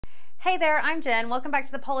Hey there, I'm Jen. Welcome back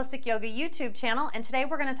to the Polistic Yoga YouTube channel, and today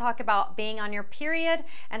we're going to talk about being on your period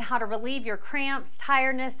and how to relieve your cramps,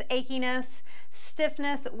 tiredness, achiness,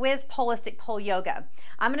 stiffness with Polistic Pole Yoga.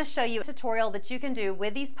 I'm going to show you a tutorial that you can do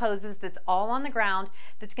with these poses that's all on the ground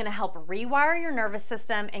that's going to help rewire your nervous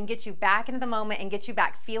system and get you back into the moment and get you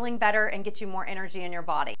back feeling better and get you more energy in your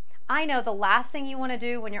body. I know the last thing you want to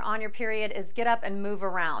do when you're on your period is get up and move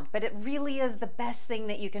around, but it really is the best thing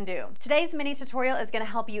that you can do. Today's mini tutorial is going to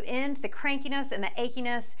help you end the crankiness and the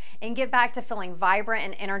achiness and get back to feeling vibrant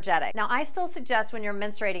and energetic. Now, I still suggest when you're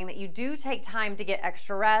menstruating that you do take time to get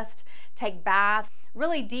extra rest, take baths,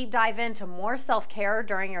 really deep dive into more self-care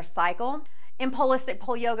during your cycle. In Polistic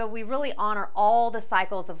Pole Yoga, we really honor all the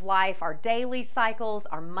cycles of life, our daily cycles,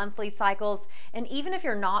 our monthly cycles, and even if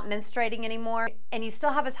you're not menstruating anymore and you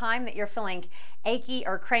still have a time that you're feeling achy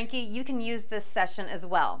or cranky, you can use this session as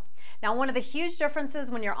well. Now, one of the huge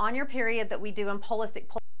differences when you're on your period that we do in Polistic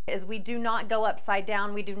Pole is we do not go upside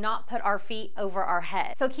down. We do not put our feet over our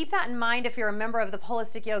head. So keep that in mind if you're a member of the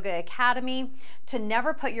Polistic Yoga Academy, to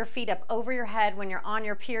never put your feet up over your head when you're on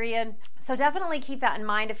your period. So definitely keep that in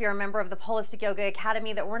mind if you're a member of the Polistic Yoga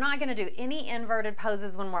Academy, that we're not going to do any inverted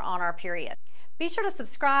poses when we're on our period. Be sure to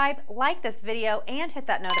subscribe, like this video, and hit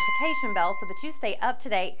that notification bell so that you stay up to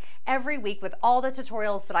date every week with all the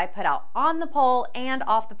tutorials that I put out on the pole and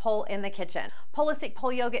off the pole in the kitchen. Polistic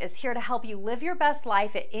Pole Yoga is here to help you live your best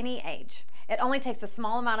life at any age. It only takes a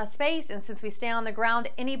small amount of space, and since we stay on the ground,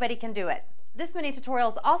 anybody can do it. This mini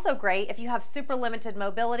tutorial is also great if you have super limited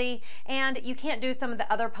mobility and you can't do some of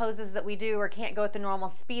the other poses that we do or can't go at the normal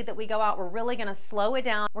speed that we go out. We're really going to slow it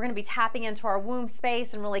down. We're going to be tapping into our womb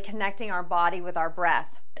space and really connecting our body with our breath.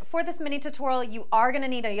 For this mini tutorial, you are going to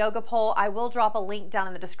need a yoga pole. I will drop a link down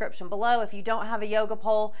in the description below. If you don't have a yoga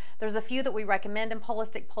pole, there's a few that we recommend in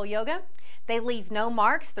Polistic Pole Yoga. They leave no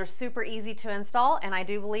marks. They're super easy to install, and I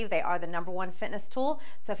do believe they are the #1 fitness tool.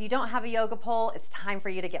 So if you don't have a yoga pole, it's time for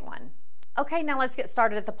you to get one. Okay, now let's get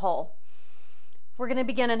started at the pole. We're going to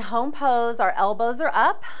begin in home pose. Our elbows are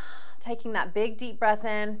up, taking that big deep breath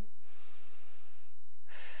in.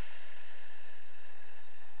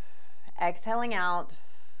 Exhaling out.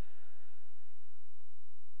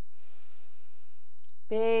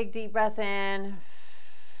 Big deep breath in.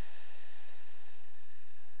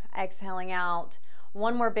 Exhaling out.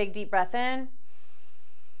 One more big deep breath in.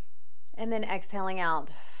 And then exhaling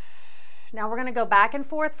out. Now we're going to go back and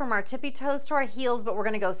forth from our tippy toes to our heels, but we're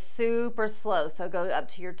going to go super slow. So go up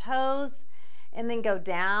to your toes and then go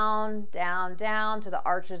down, down, down to the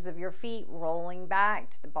arches of your feet, rolling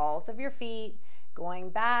back to the balls of your feet, going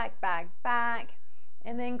back, back, back,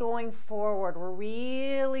 and then going forward. We're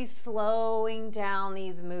really slowing down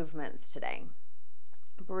these movements today.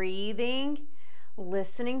 Breathing,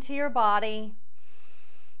 listening to your body,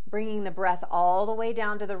 bringing the breath all the way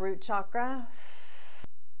down to the root chakra.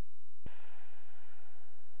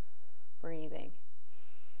 Breathing.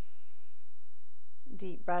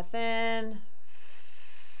 Deep breath in.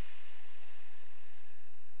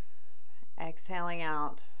 Exhaling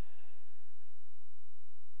out.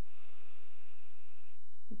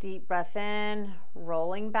 Deep breath in,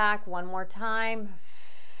 rolling back one more time.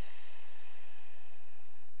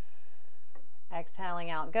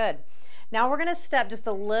 Exhaling out. Good. Now we're going to step just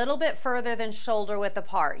a little bit further than shoulder width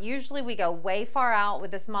apart. Usually we go way far out with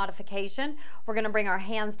this modification. We're going to bring our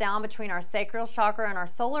hands down between our sacral chakra and our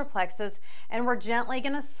solar plexus, and we're gently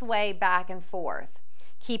going to sway back and forth,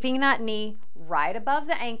 keeping that knee right above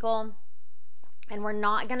the ankle, and we're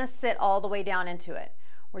not going to sit all the way down into it.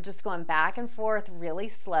 We're just going back and forth really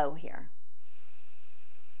slow here.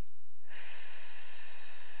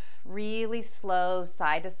 Really slow,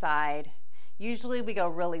 side to side. Usually we go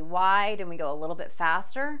really wide and we go a little bit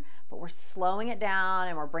faster, but we're slowing it down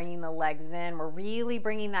and we're bringing the legs in. We're really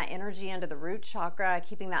bringing that energy into the root chakra,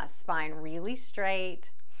 keeping that spine really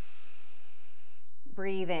straight.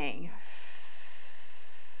 Breathing.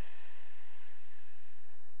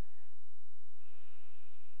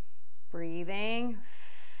 Breathing.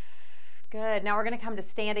 Good. Now we're going to come to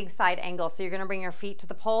standing side angle. So you're going to bring your feet to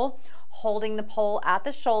the pole, holding the pole at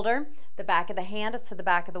the shoulder. The back of the hand is to the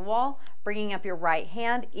back of the wall. Bringing up your right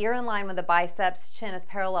hand, ear in line with the biceps, chin is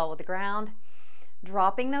parallel with the ground.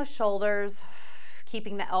 Dropping those shoulders,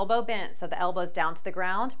 keeping the elbow bent, so the elbow's down to the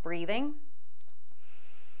ground. Breathing.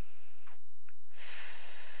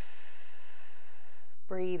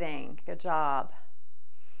 Breathing. Good job.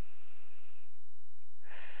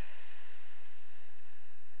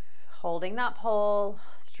 Holding that pole,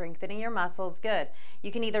 strengthening your muscles. Good.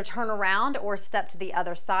 You can either turn around or step to the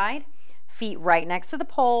other side. Feet right next to the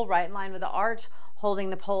pole, right in line with the arch, holding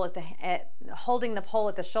the pole at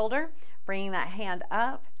the shoulder, bringing that hand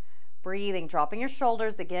up, Breathing, dropping your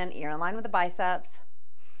shoulders, again, ear in line with the biceps.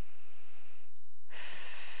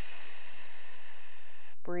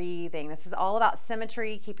 Breathing. This is all about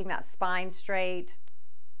symmetry, keeping that spine straight.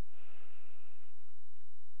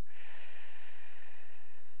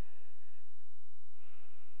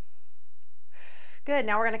 Good.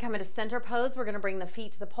 Now we're going to come into center pose. We're going to bring the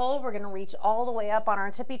feet to the pole. We're going to reach all the way up on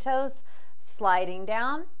our tippy toes, sliding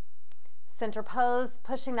down. Center pose,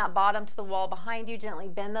 pushing that bottom to the wall behind you. Gently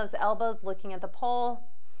bend those elbows, looking at the pole.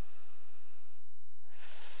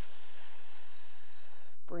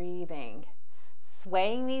 Breathing.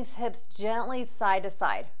 Swaying these hips gently side to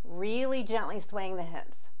side. Really gently swaying the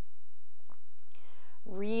hips.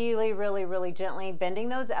 Really, really, really gently bending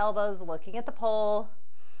those elbows, looking at the pole.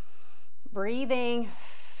 Breathing.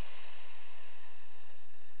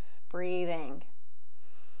 Breathing.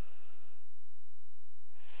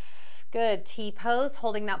 Good. T-pose,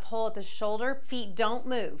 holding that pole at the shoulder. Feet don't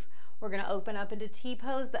move. We're going to open up into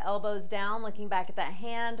T-pose, the elbows down, looking back at that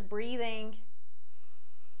hand. Breathing.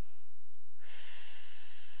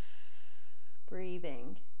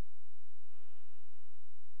 Breathing.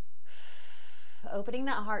 Opening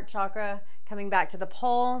that heart chakra, coming back to the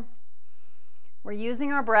pole. We're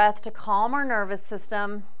using our breath to calm our nervous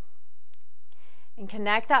system and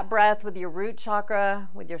connect that breath with your root chakra,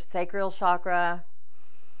 with your sacral chakra,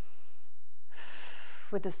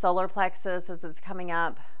 with the solar plexus as it's coming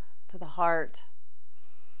up to the heart,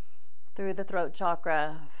 through the throat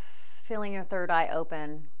chakra, feeling your third eye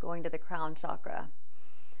open, going to the crown chakra.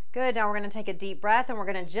 Good. Now we're going to take a deep breath and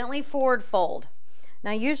we're going to gently forward fold.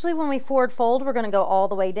 Now usually when we forward fold, we're going to go all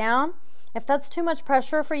the way down. If that's too much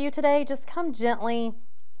pressure for you today, just come gently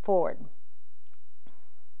forward.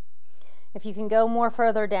 If you can go more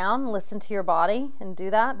further down, listen to your body and do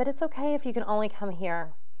that, but it's okay if you can only come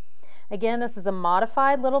here. Again, this is a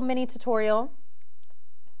modified little mini tutorial.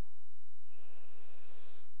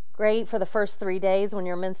 Great for the first 3 days when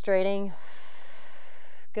you're menstruating.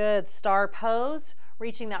 Good. Star pose,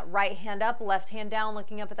 reaching that right hand up, left hand down,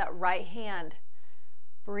 looking up at that right hand.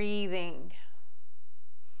 Breathing.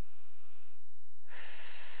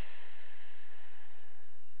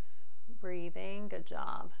 Breathing. Good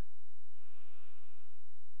job.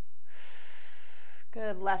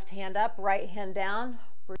 Good. Left hand up, right hand down.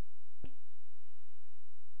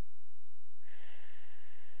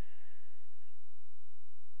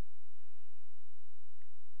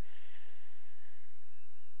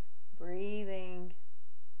 Breathing.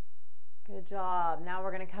 Good job. Now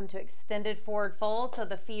we're going to come to extended forward fold. So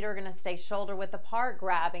the feet are going to stay shoulder width apart,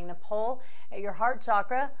 grabbing the pole at your heart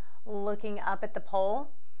chakra, looking up at the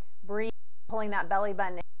pole. Breathe, pulling that belly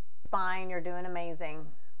button in your spine. You're doing amazing.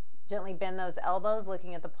 Gently bend those elbows,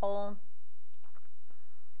 looking at the pole.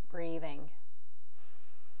 Breathing.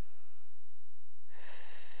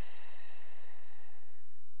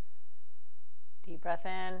 Deep breath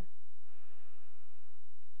in.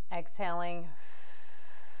 Exhaling.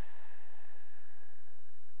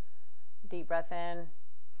 Deep breath in.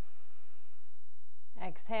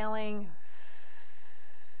 Exhaling.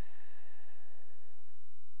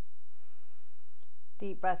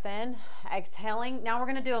 Deep breath in. Exhaling. Now we're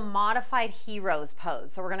going to do a modified hero's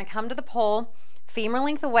pose. So we're going to come to the pole, femur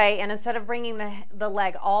length away, and instead of bringing the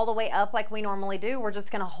leg all the way up like we normally do, we're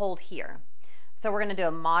just going to hold here. So we're going to do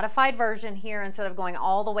a modified version here. Instead of going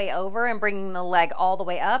all the way over and bringing the leg all the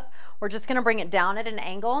way up, we're just going to bring it down at an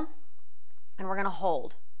angle and we're going to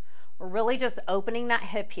hold. We're really just opening that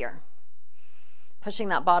hip here. Pushing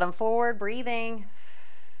that bottom forward, breathing.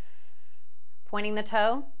 Pointing the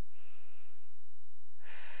toe.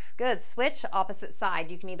 Good. Switch, opposite side.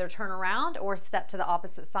 You can either turn around or step to the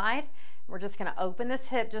opposite side. We're just going to open this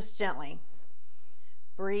hip just gently.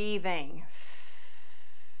 Breathing.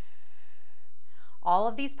 All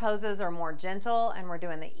of these poses are more gentle, and we're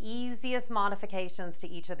doing the easiest modifications to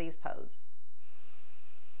each of these poses.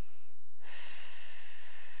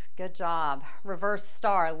 Good job. Reverse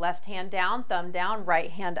star, left hand down, thumb down,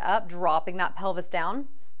 right hand up, dropping that pelvis down.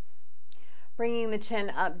 Bringing the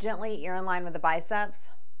chin up gently, ear in line with the biceps.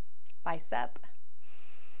 Bicep.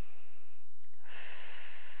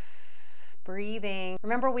 Breathing.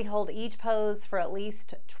 Remember, we hold each pose for at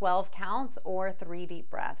least 12 counts or 3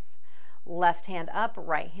 deep breaths. Left hand up,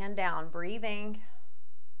 right hand down. Breathing.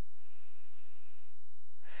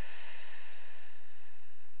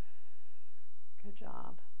 Good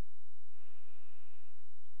job.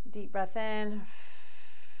 Deep breath in.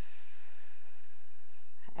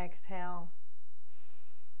 Exhale.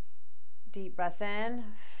 Deep breath in.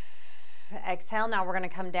 Exhale. Now we're going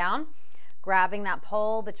to come down, grabbing that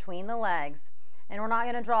pole between the legs. And we're not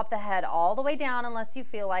going to drop the head all the way down unless you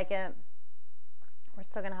feel like it. We're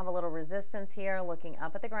still going to have a little resistance here, looking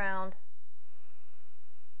up at the ground.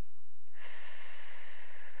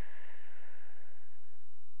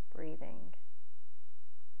 Breathing.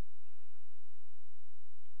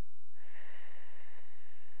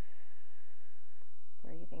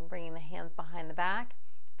 Breathing, bringing the hands behind the back,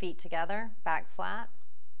 feet together, back flat.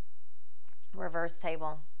 Reverse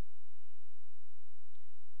table.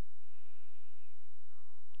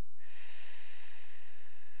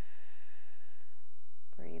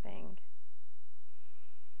 Breathing.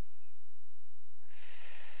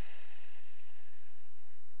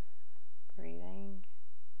 Breathing.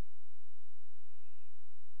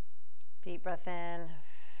 Deep breath in.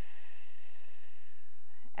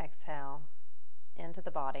 Exhale into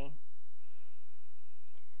the body.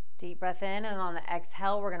 Deep breath in, and on the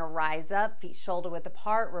exhale, we're going to rise up, feet shoulder width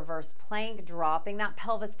apart, reverse plank, dropping that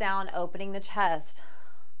pelvis down, opening the chest.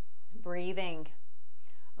 Breathing.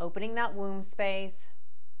 Opening that womb space.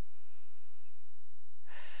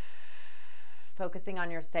 Focusing on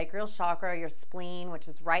your sacral chakra, your spleen, which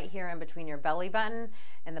is right here in between your belly button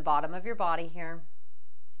and the bottom of your body here.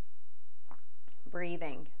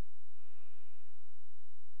 Breathing.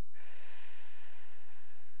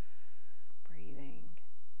 Breathing.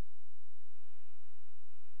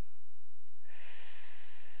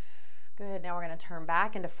 Good. Now we're going to turn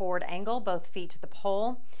back into forward angle, both feet to the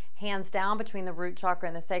pole, hands down between the root chakra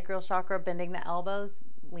and the sacral chakra, bending the elbows,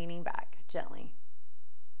 leaning back gently.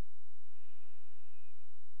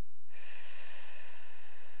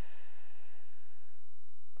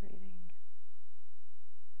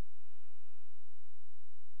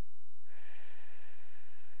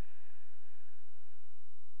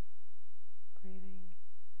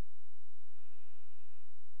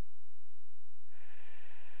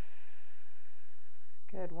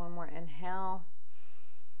 Good, one more inhale.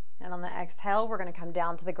 And on the exhale, we're going to come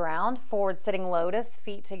down to the ground, forward sitting lotus,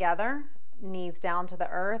 feet together, knees down to the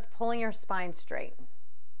earth, pulling your spine straight.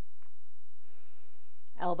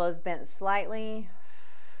 Elbows bent slightly,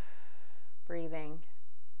 breathing.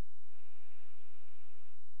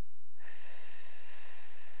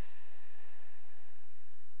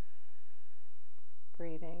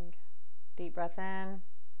 Breathing. Deep breath in.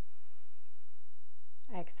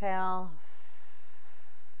 Exhale.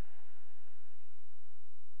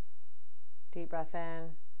 Deep breath in.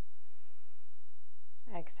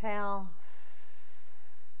 Exhale.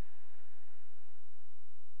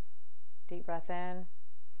 Deep breath in.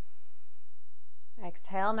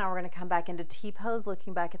 Exhale. Now we're going to come back into T-pose,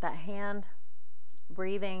 looking back at that hand.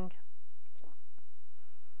 Breathing.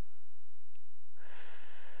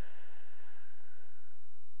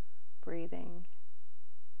 Breathing.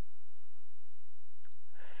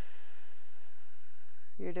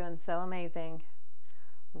 You're doing so amazing.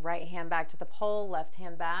 Right hand back to the pole, left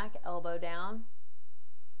hand back, elbow down.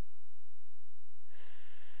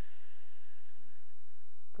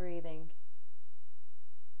 Breathing.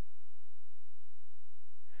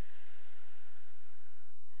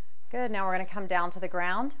 Good, now we're going to come down to the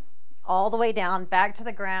ground, all the way down, back to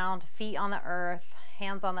the ground, feet on the earth,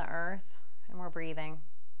 hands on the earth, and we're breathing.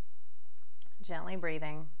 Gently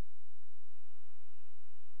breathing.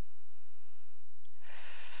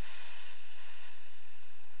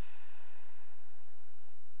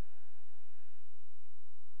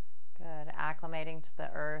 Good, acclimating to the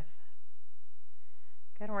earth.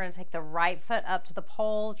 Good, we're going to take the right foot up to the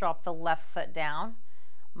pole, drop the left foot down.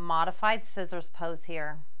 Modified scissors pose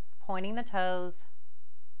here, pointing the toes.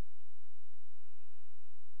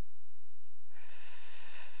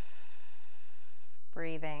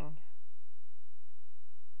 Breathing.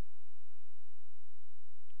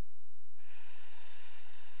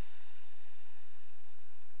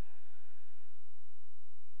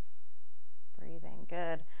 Breathing,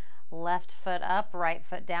 good. Left foot up, right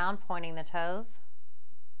foot down, pointing the toes.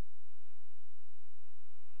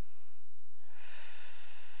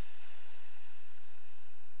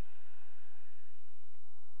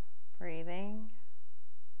 Breathing.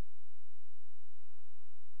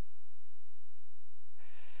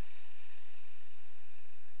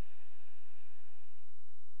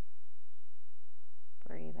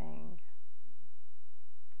 Breathing.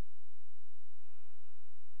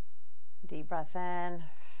 Deep breath in.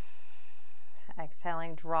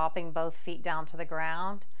 Exhaling, dropping both feet down to the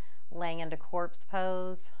ground, laying into corpse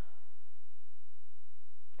pose.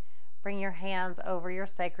 Bring your hands over your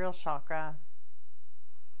sacral chakra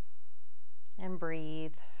and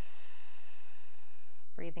breathe.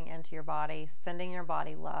 Breathing into your body, sending your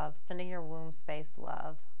body love, sending your womb space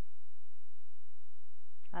love.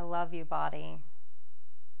 I love you, body.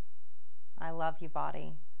 I love you,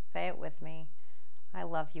 body. Say it with me. I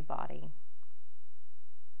love you, body.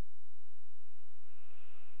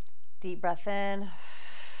 Deep breath in.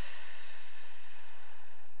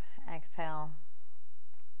 Exhale.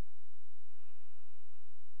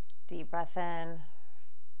 Deep breath in.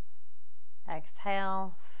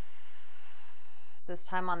 Exhale. This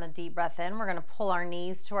time on the deep breath in, we're going to pull our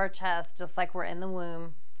knees to our chest just like we're in the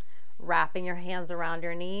womb. Wrapping your hands around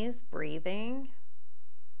your knees, breathing.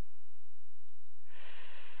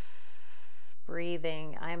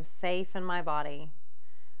 Breathing. I am safe in my body.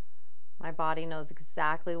 My body knows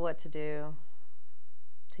exactly what to do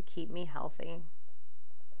to keep me healthy.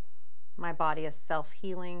 My body is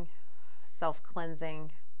self-healing,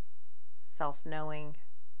 self-cleansing, self-knowing,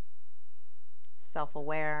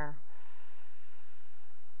 self-aware.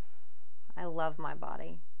 I love my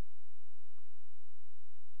body.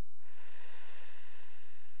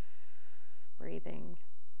 Breathing.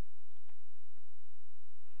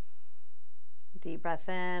 Deep breath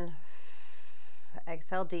in.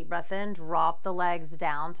 Exhale, deep breath in. Drop the legs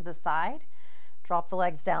down to the side. Drop the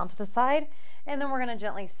legs down to the side. And then we're going to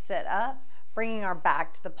gently sit up, bringing our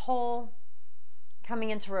back to the pole, coming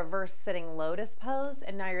into reverse sitting lotus pose.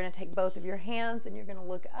 And now you're going to take both of your hands and you're going to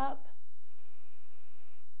look up.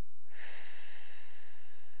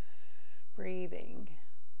 Breathing.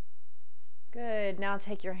 Good. Now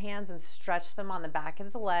take your hands and stretch them on the back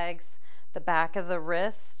of the legs. The back of the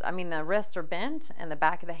wrists, the wrists are bent and the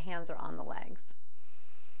back of the hands are on the legs.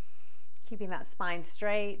 Keeping that spine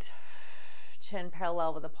straight, chin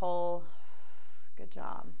parallel with the pole. Good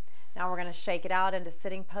job. Now we're going to shake it out into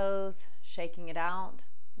sitting pose, shaking it out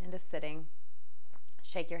into sitting.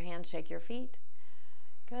 Shake your hands, shake your feet.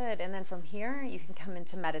 Good. And then from here, you can come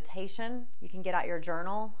into meditation. You can get out your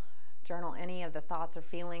journal. Journal any of the thoughts or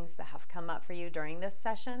feelings that have come up for you during this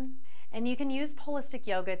session. And you can use Polistic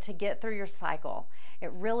Yoga to get through your cycle.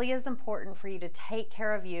 It really is important for you to take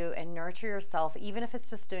care of you and nurture yourself, even if it's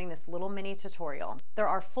just doing this little mini tutorial. There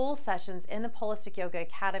are full sessions in the Polistic Yoga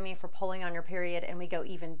Academy for pulling on your period, and we go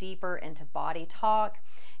even deeper into body talk,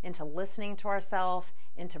 into listening to ourselves,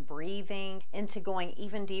 into breathing, into going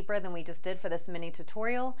even deeper than we just did for this mini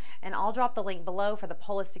tutorial. And I'll drop the link below for the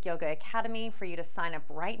Polistic Yoga Academy for you to sign up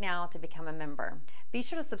right now to become a member. Be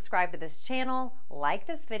sure to subscribe to this channel, like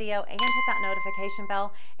this video, and hit that notification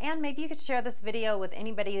bell. And maybe you could share this video with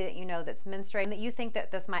anybody that you know that's menstruating that you think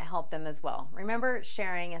that this might help them as well. Remember,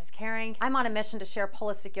 sharing is caring. I'm on a mission to share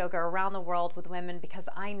Polistic Yoga around the world with women because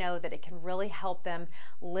I know that it can really help them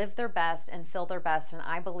live their best and feel their best, and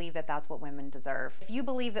I believe that that's what women deserve. If you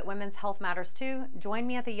believe that women's health matters too, join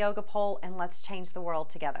me at the yoga pole and let's change the world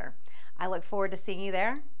together. I look forward to seeing you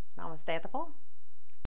there. Namaste at the pole.